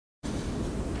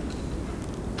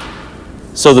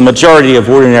So the majority of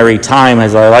ordinary time,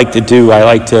 as I like to do, I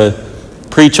like to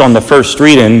preach on the first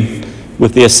reading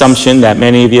with the assumption that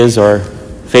many of you are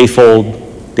faithful,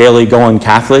 daily going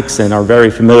Catholics and are very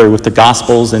familiar with the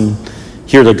Gospels and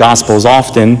hear the Gospels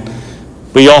often.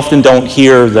 But you often don't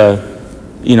hear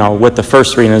what the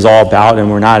first reading is all about, and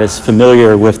we're not as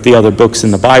familiar with the other books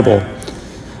in the Bible.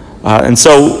 And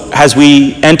so as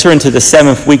we enter into the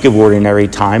 7th week of ordinary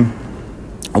time,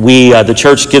 the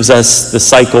church gives us the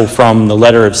cycle from the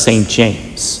letter of St.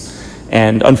 James.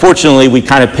 And unfortunately, we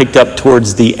kind of picked up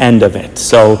towards the end of it.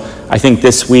 So I think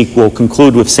this week we'll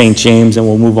conclude with St. James and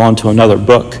we'll move on to another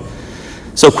book.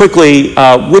 So quickly,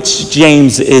 which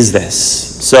James is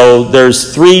this? So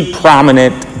there's 3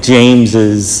 prominent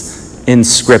Jameses in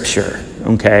Scripture,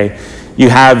 okay? You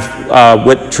have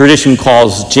what tradition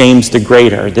calls James the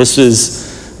Greater. This is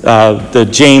the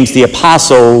James the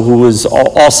Apostle, who was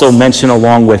also mentioned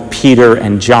along with Peter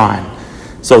and John.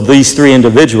 So these 3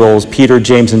 individuals, Peter,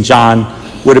 James, and John,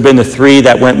 would have been the 3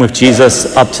 that went with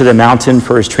Jesus up to the mountain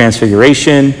for his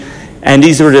transfiguration. And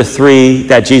these were the 3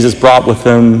 that Jesus brought with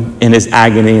him in his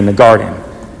agony in the garden.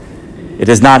 It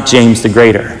is not James the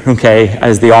Greater, okay,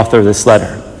 as the author of this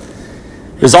letter.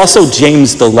 There's also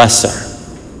James the Lesser,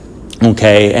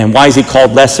 okay, and why is he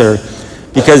called lesser?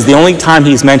 Because the only time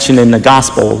he's mentioned in the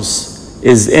Gospels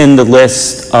is in the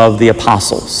list of the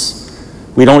apostles.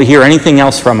 We don't hear anything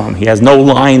else from him. He has no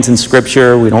lines in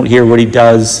Scripture. We don't hear what he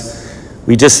does.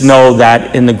 We just know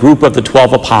that in the group of the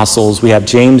 12 apostles, we have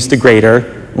James the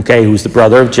Greater, okay, who's the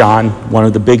brother of John, one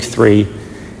of the big 3.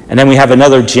 And then we have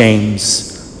another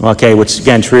James, okay, which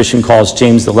again tradition calls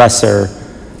James the Lesser,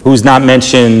 who's not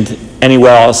mentioned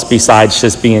anywhere else besides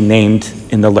just being named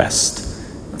in the list.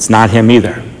 It's not him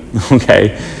either,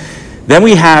 okay? Then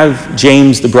we have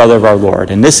James, the brother of our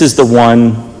Lord, and this is the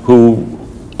one who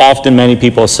often many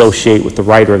people associate with the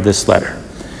writer of this letter.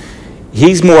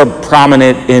 He's more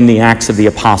prominent in the Acts of the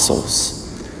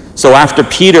Apostles. So after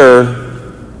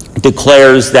Peter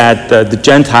declares that the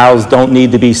Gentiles don't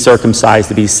need to be circumcised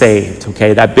to be saved,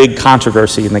 okay, that big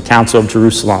controversy in the Council of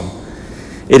Jerusalem,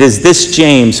 it is this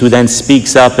James who then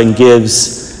speaks up and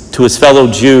gives to his fellow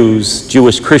Jews,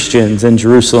 Jewish Christians in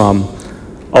Jerusalem,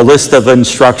 a list of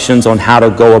instructions on how to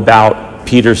go about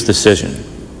Peter's decision,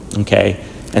 okay?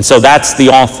 And so that's the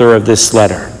author of this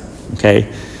letter,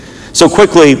 okay? So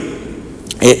quickly,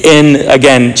 in,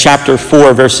 again, chapter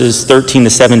 4, verses 13 to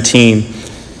 17,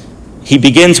 he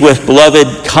begins with,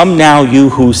 "Beloved, come now you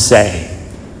who say."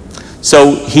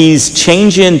 So he's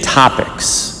changing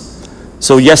topics.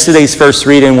 So yesterday's first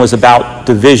reading was about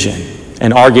division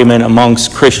and argument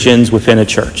amongst Christians within a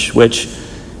church, which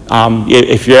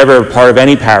if you're ever a part of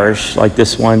any parish like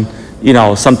this one,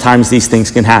 sometimes these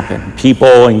things can happen.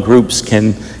 People and groups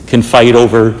can fight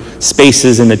over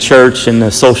spaces in the church and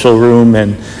the social room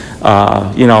and,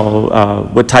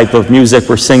 what type of music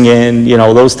we're singing,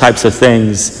 those types of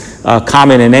things.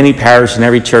 Common in any parish and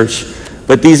every church.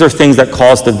 But these are things that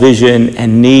cause division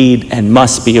and need and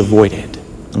must be avoided.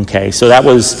 Okay, so that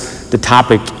was the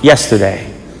topic yesterday.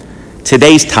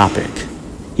 Today's topic,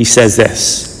 he says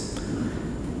this: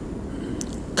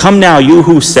 "Come now, you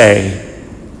who say,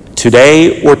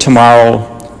 today or tomorrow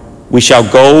we shall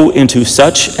go into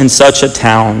such and such a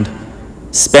town,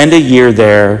 spend a year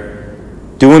there,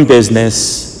 doing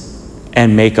business,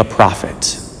 and make a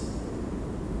profit."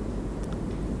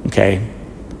 Okay,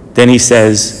 then he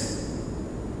says,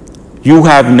 "You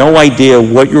have no idea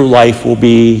what your life will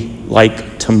be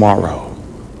like tomorrow."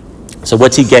 So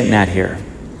what's he getting at here?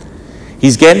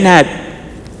 He's getting at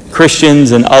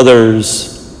Christians and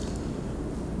others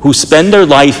who spend their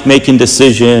life making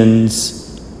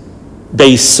decisions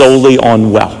based solely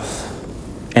on wealth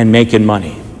and making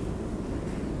money.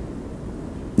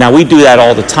 Now, we do that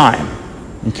all the time,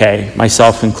 okay,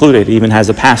 myself included, even as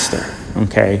a pastor,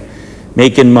 okay,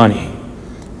 making money.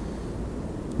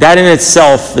 That in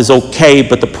itself is okay,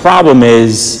 but the problem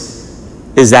is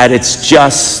that it's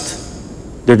just,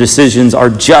 their decisions are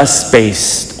just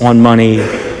based on money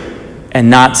and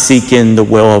not seeking the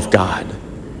will of God.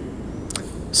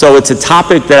 So it's a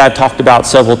topic that I've talked about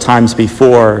several times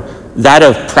before, that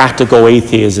of practical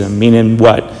atheism, meaning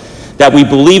what? That we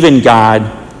believe in God,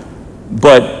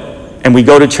 and we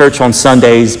go to church on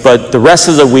Sundays, but the rest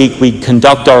of the week we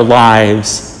conduct our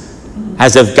lives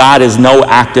as if God is no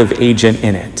active agent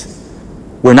in it.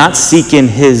 We're not seeking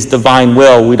his divine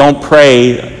will. We don't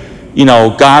pray,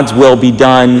 God's will be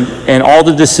done in all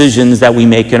the decisions that we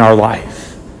make in our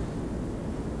life.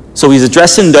 So he's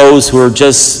addressing those who are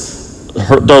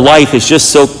their life is just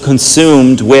so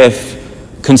consumed with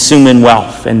consuming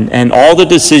wealth, and all the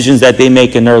decisions that they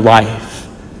make in their life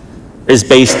is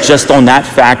based just on that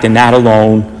fact and that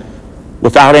alone,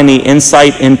 without any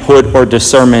insight, input, or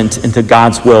discernment into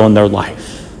God's will in their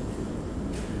life.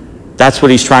 That's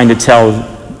what he's trying to tell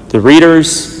the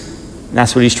readers, and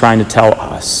that's what he's trying to tell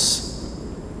us.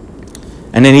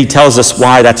 And then he tells us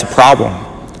why that's a problem.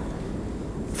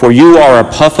 For you are a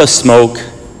puff of smoke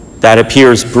that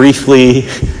appears briefly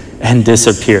and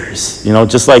disappears. You know,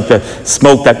 just like the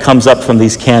smoke that comes up from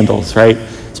these candles, right?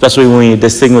 Especially when you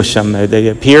distinguish them.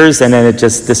 It appears and then it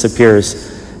just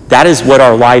disappears. That is what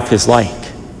our life is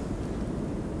like.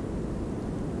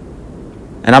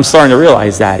 And I'm starting to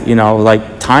realize that, you know,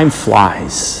 like time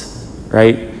flies,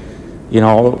 right? You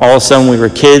know, all of a sudden we were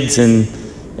kids and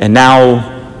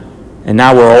now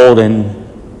we're old and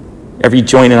every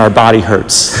joint in our body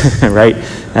hurts, right?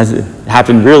 It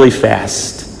happened really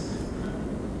fast.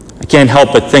 I can't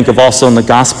help but think of also in the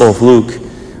Gospel of Luke,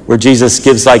 where Jesus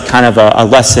gives like kind of a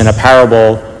lesson, a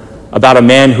parable about a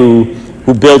man who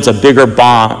builds a bigger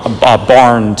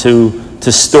barn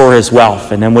to store his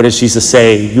wealth. And then what does Jesus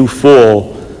say? You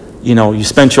fool, you know, you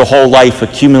spent your whole life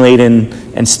accumulating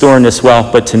and storing this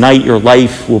wealth, but tonight your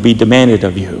life will be demanded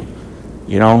of you.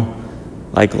 You know,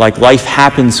 like life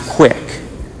happens quick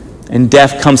and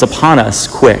death comes upon us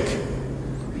quick.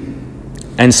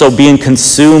 And so being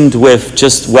consumed with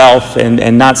just wealth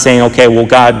and not saying, okay, well,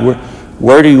 God,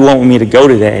 where do you want me to go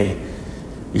today?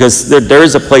 Because there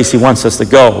is a place he wants us to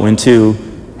go, into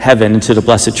heaven, into the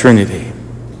Blessed Trinity.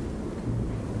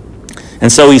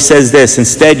 And so he says this,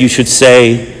 instead you should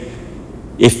say,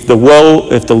 if the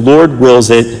Lord wills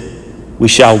it, we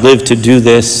shall live to do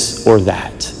this or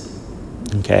that.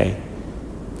 Okay?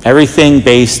 Everything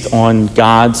based on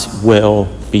God's will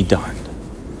be done.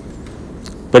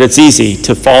 But it's easy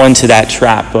to fall into that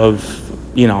trap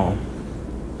of, you know,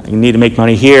 I need to make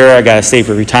money here, I got to save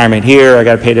for retirement here, I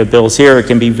got to pay the bills here. It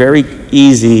can be very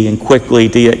easy and quickly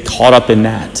to get caught up in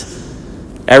that.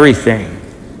 Everything,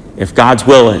 if God's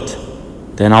will it,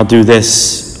 then I'll do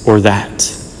this or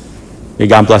that. May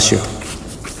God bless you.